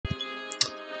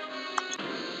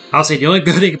I'll say the only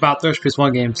good thing about Thirst Plus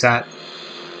 1 games is that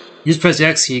you just press the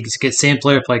X key, you get the same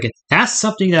player play again. That's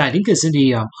something that I think is in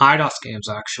the IDOS games,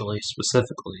 actually,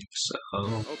 specifically. So.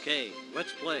 Okay,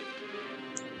 let's play.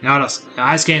 Now,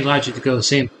 IDOS games allows you to go the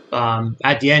same.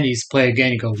 At the end, you just play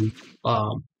again, you go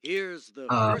Here's the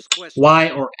first question. Y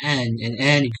or N, and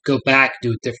N, you could go back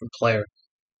and do a different player.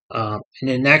 And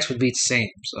then next would be the same,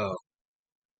 so.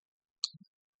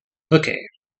 Okay.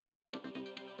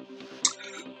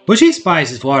 Which of these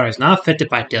bodies' water is not affected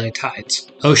by daily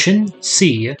tides? Ocean,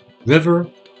 sea, river,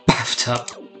 bathtub.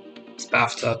 It's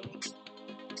bathtub.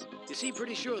 You seem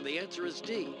pretty sure the answer is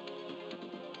D.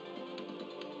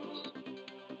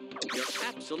 You're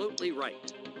absolutely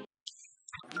right.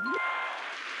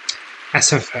 That's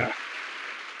so fair.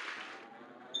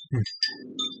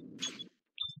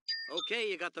 Okay,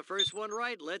 you got the first one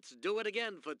right. Let's do it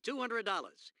again for $200.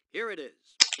 Here it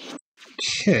is.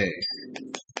 Okay.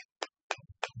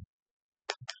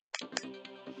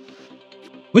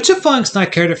 Which of the following is not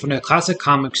a character from the classic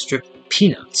comic strip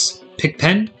Peanuts?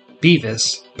 Pigpen,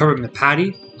 Beavis, Peppermint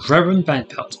Patty, Reverend Van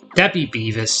Pelt. That'd be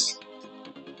Beavis.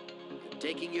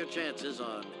 Taking your chances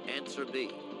on answer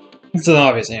B. It's an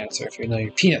obvious answer if you know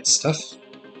your Peanuts stuff.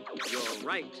 You're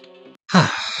right.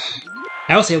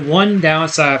 I would say one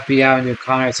downside of being out in your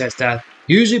comments is that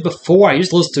usually before I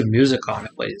used to listen to music on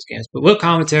and play these games, but with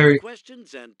commentary,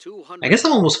 I guess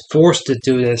I'm almost forced to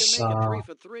do this.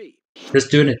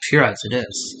 Just doing it pure as it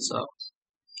is. So,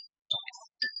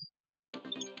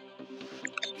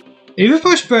 if you're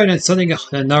much better than something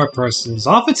than another person, it's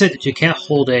often said that you can't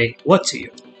hold a what to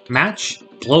you? Match,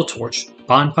 blowtorch,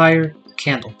 bonfire,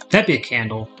 candle. That'd be a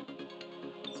candle.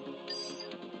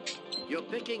 You're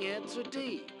picking answer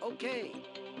D. Okay.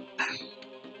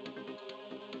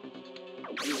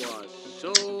 You are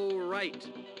so right.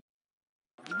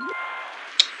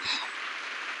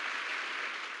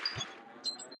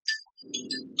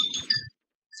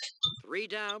 Three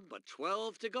down, but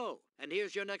 12 to go. And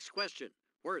here's your next question,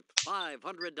 worth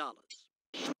 $500.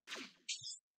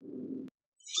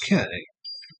 Okay.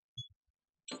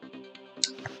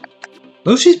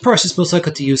 Most of these persons most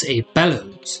likely to use a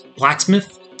bellows.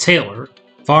 Blacksmith, tailor,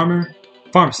 farmer,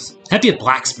 pharmacist. That'd be a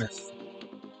blacksmith.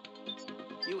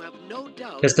 You have no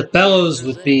doubt. Because the bellows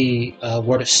would be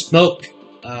where the smoke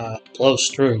blows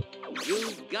through.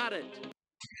 You've got it.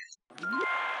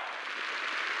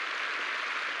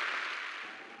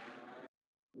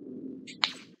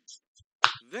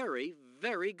 Very,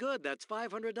 very good. That's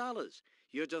 $500.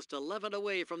 You're just 11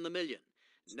 away from the million.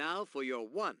 Now for your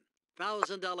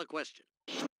 $1,000 question.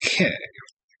 Okay.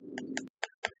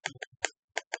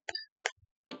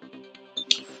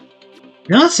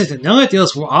 Now let's say that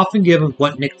non-ideals were often given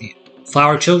what nickname?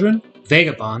 Flower children,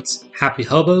 vagabonds, happy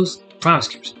hobos, promise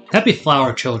keepers. That'd be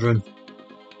flower children.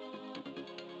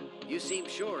 You seem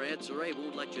sure answer A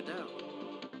won't let you down.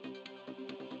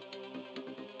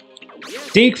 I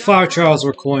think flower childs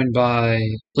were coined by,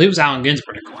 I believe it was Allen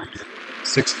Ginsberg that coined it.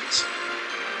 60s.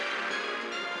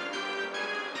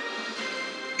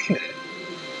 Okay.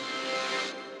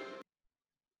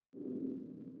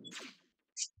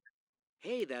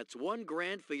 Hey, that's $1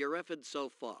 grand for your effort so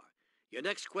far. Your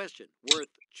next question, worth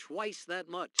twice that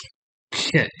much.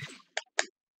 Okay.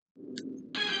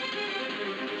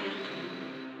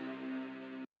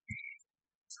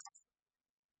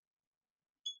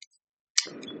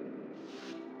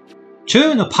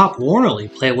 Children in the Pop Warner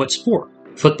League play what sport?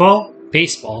 Football,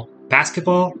 baseball,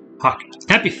 basketball, hockey.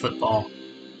 That'd be football.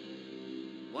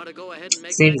 Want to go ahead and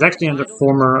make It's actually under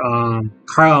former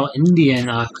Carlisle Indian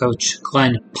coach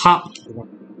Glenn Pop.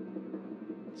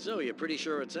 So you're pretty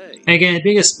sure it's A. And again,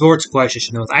 being a sports question, you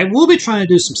should know, I will be trying to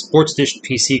do some sports edition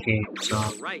PC games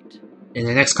Right. in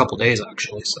the next couple days,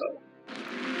 actually. So.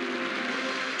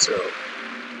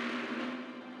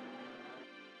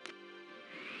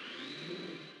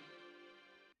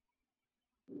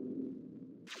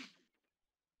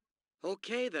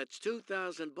 Okay, that's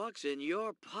 $2,000 in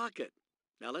your pocket.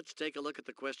 Now let's take a look at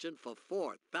the question for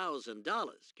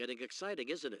 $4,000. Getting exciting,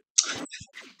 isn't it?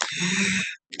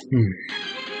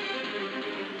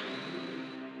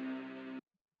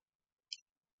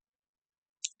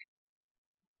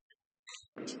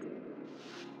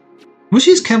 Which of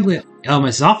these chemical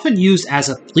elements is often used as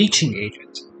a bleaching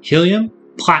agent? Helium,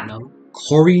 platinum,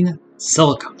 chlorine,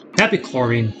 silicon. That'd be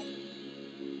chlorine.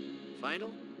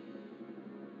 Final?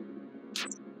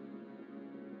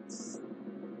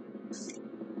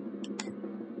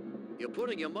 You're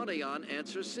putting your money on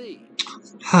answer C.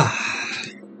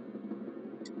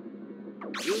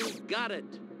 You've got it.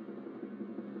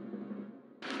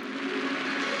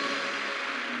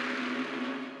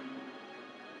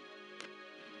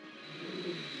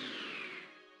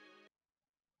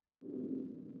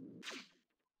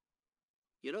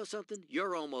 You know something?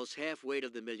 You're almost halfway to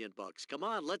the $1,000,000. Come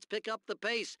on, let's pick up the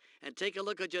pace and take a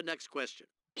look at your next question.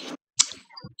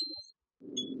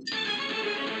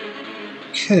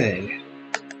 Okay.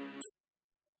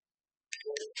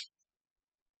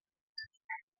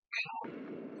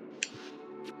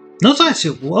 Notice I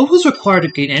said, what was required to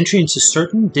gain entry into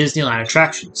certain Disneyland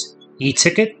attractions?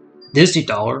 E-ticket, Disney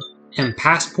Dollar, and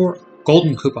passport,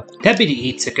 golden coupon. That'd be the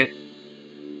e-ticket.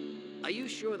 Are you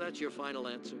sure that's your final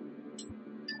answer?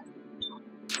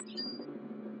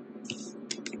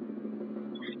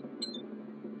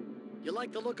 You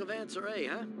like the look of answer A,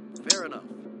 huh? Fair enough.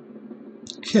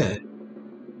 Okay.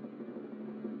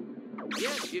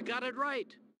 Yes, you got it right.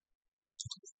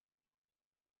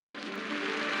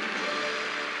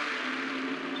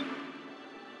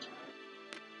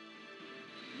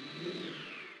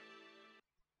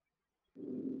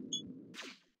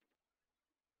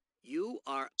 You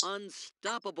are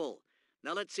unstoppable.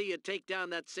 Now let's see you take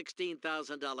down that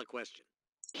 $16,000 question.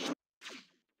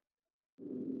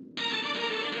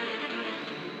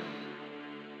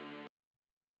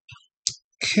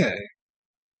 Okay.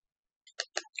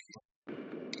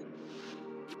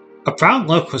 A brown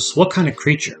locust, what kind of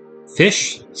creature?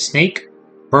 Fish, snake,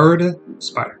 bird,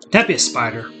 spider. That'd be a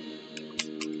spider.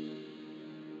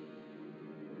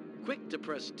 Quick to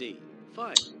press D.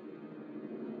 Fine.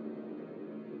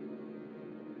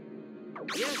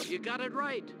 Yes, you got it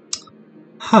right.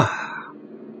 Huh.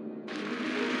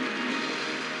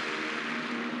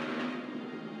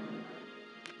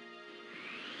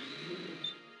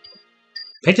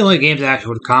 I think the only games that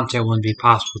actually would commentate wouldn't be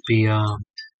possible would be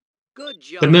Good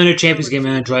job. the Millionaire Now Champions let's game see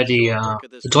and you enjoy make the short work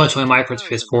of this 2020 Micro's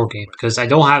PS4 game $22,000 because I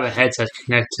don't have a headset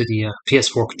connected to the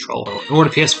PS4 controller or the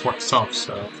PS4 itself.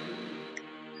 So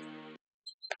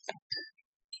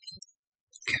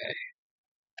okay.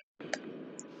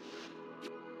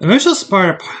 Original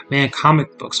Spider-Man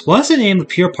comic books. What is the name of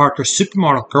Peter Parker's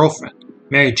supermodel girlfriend?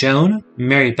 Mary Joan,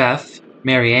 Mary Beth,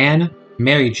 Mary Ann,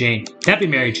 Mary Jane. That'd be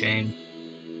Mary Jane.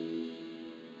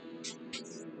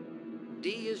 D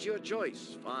is your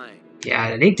choice. Fine. Yeah,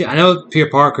 I know Peter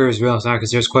Parker is real sorry because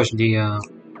there's a question the And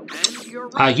you're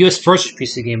right. U.S. first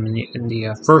PC game in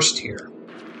the first tier.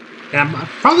 And I'm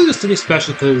probably just to be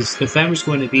special because November is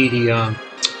going to be the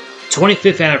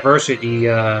 25th anniversary of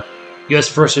the U.S.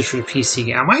 first issue of the PC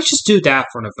game. I might just do that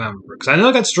for November because I know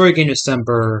I got Story Game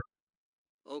December.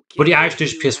 But the Okay, Irish you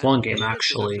PS1 have game made it to the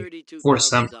actually for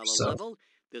December. $32,000 So level.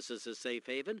 This is a safe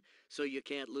haven, so you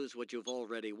can't lose what you've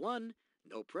already won.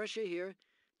 No pressure here.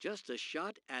 Just a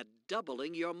shot at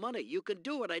doubling your money. You can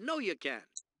do it. I know you can.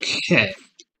 okay.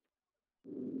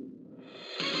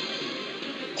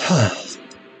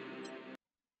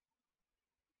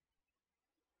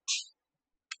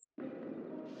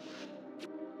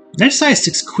 Next item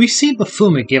is Kwesi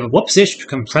Bafuma gave up what position to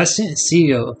become president and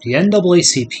CEO of the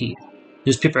NAACP?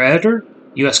 Newspaper editor,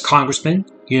 U.S. congressman,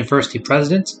 university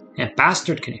president,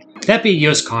 ambassador to Canada. That'd be a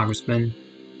U.S. congressman.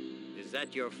 Is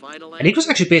that your final And he was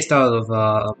answer? actually based out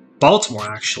of Baltimore,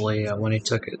 actually, when he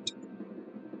took it.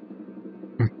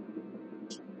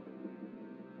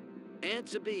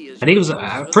 Answer B is I think your it was. choice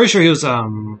I'm for pretty the sure he was. I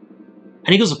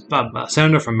think he was a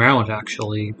senator from Maryland,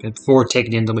 actually, before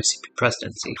taking the NAACP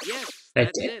presidency. Yes, I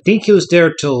that's it. think he was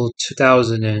there till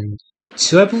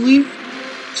 2002, I believe.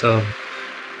 So.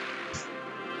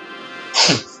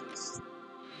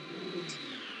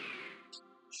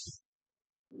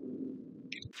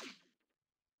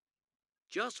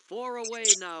 Just 4 away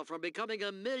now from becoming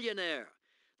a millionaire.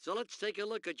 So let's take a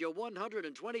look at your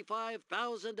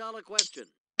 $125,000 question.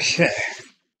 Okay.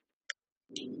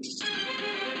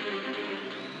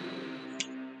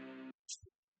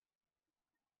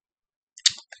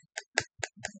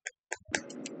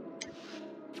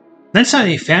 Next time,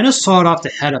 a fan has sawed off the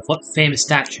head of what famous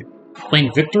statue?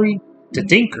 Queen Victory, the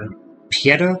Thinker,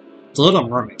 Pieta, the Little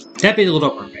Mermaid. That'd be the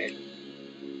Little Mermaid.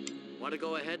 Want to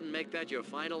go ahead and make that your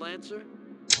final answer?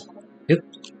 Yep.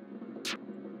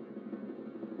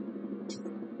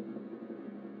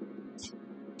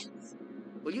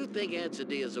 Well, you think answer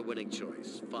D is a winning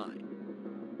choice. Fine.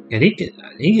 I think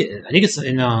it's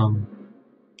in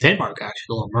Denmark actually,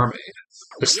 the Little Mermaid.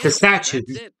 The statue.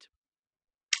 That's it.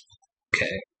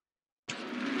 Okay.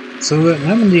 So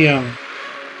I'm in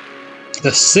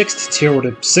the sixth tier with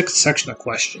the sixth section of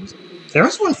questions. There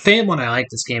is one famous one I like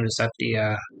this game is that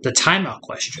the timeout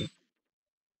question.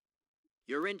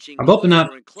 You're inching I'm hoping not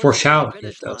closer and closer to the foreshadowing it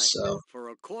finish though. line So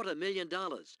for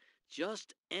 $250,000.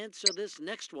 Just answer this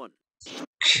next one.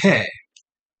 okay.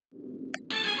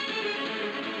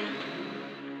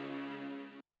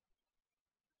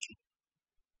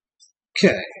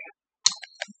 Okay.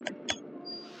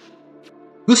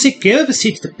 Lucy gave a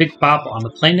seat to the Big Bopper on the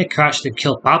plane that crashed that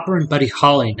killed Bopper and Buddy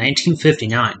Holly in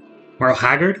 1959. Merle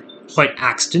Haggard, Hoyt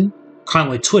Axton,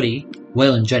 Conway Twitty,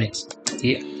 Waylon Jennings.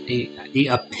 The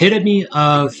epitome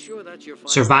of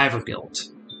survivor guilt.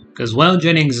 Because Waylon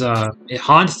Jennings, it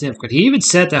haunts him. He even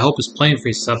said that hope was playing for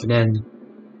himself, and then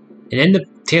it ended up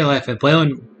tail life. And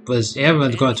Waylon was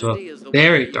everyone's going to a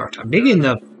very dark time. I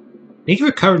think he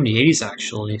recovered in the 80s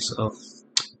actually. So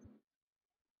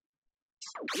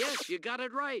yes, you got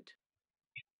it right.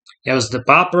 Yeah, it was the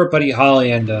Bopper, Buddy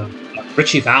Holly, and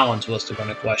Richie Valens was the one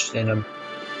to question him.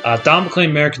 Don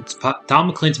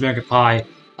McLean's American Pie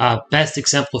best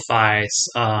exemplifies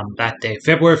that day.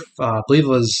 February, I believe it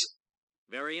was.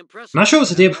 Very impressive. I'm not sure it was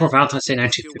the day before Valentine's Day,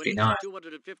 1959.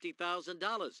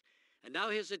 $250,000. And now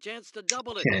here's a chance to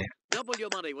double it. Okay. Double your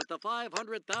money with the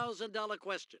 $500,000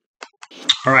 question.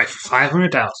 All right,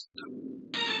 $500,000.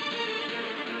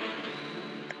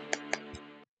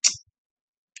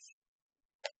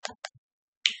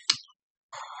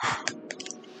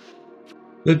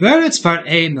 The Barrett's Part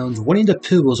A known as Winnie the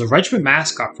Pooh was a regiment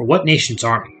mascot for what nation's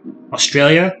army?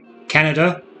 Australia,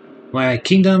 Canada, United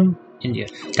Kingdom, India.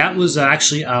 That was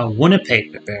actually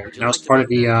Winnipeg the Bear. That was part of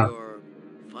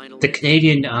the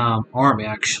Canadian Army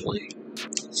actually.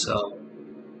 So,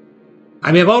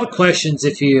 I mean, of all the questions,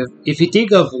 if you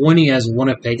think of Winnie as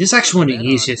Winnipeg, this is actually one of the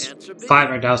easiest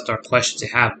 $500,000 questions to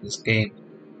have in this game.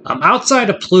 Outside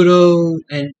of Pluto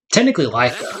and technically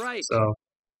Laika. So,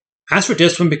 as for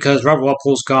this one, because Robert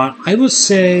Walpole's gone, I would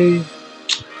say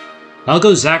I'll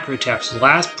go Zachary Taft, the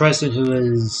last president who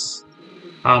is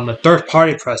a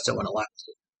third-party president when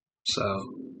elected.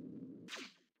 So,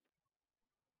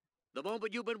 the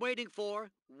moment you've been waiting for,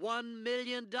 $1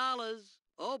 million.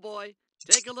 Oh boy,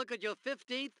 take a look at your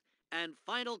 15th and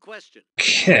final question.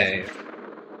 Okay.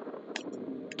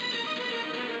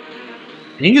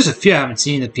 I think there's a few I haven't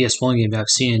seen in the PS1 game, but I've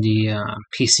seen in the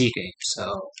PC game.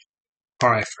 So,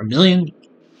 alright, for $1 million.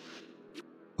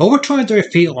 Over 230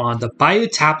 feet long, the Bayeux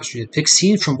Tapestry depicts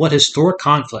scenes from what historic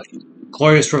conflict?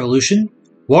 Glorious Revolution,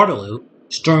 Waterloo,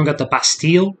 storming of the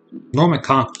Bastille, Norman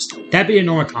Conquest. That'd be a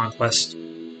Norman Conquest.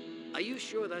 Are you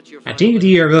sure that's your I think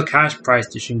the real cash prize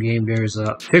edition game, there's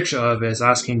a picture of it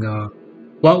asking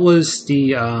what was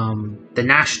the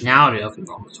nationality of the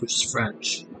Normans, which is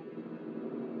French.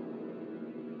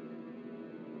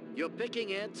 You're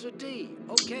picking answer D.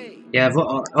 Okay. Yeah, of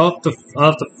the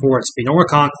four, it's the Norman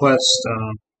Conquest,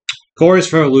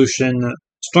 Glorious Revolution,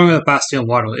 storming of the Bastille, and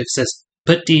Waterloo. It says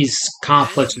put these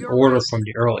conflicts in order from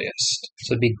the earliest.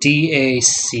 So it'd be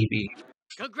DACB.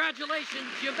 Congratulations,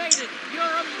 you made it. You're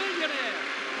a millionaire.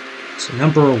 So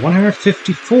number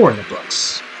 154 in the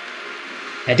books.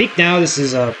 I think now this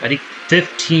is I think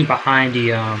 15 behind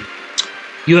the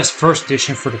U.S. First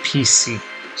Edition for the PC.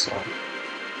 So.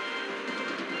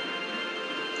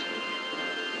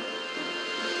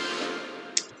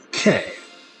 Okay.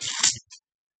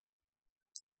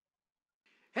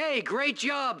 Hey, great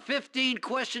job! 15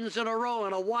 questions in a row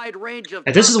and a wide range of.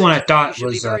 And this is one I thought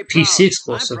was PC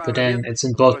exclusive, but then it's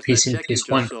in both PC and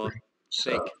PS1.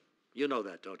 So. Fake. You know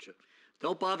that, don't you?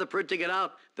 Don't bother printing it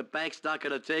out. The bank's not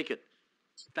going to take it.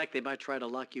 In fact, they might try to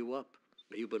lock you up.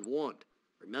 But you've been warned.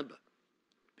 Remember,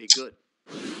 be good.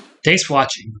 Thanks for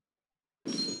watching.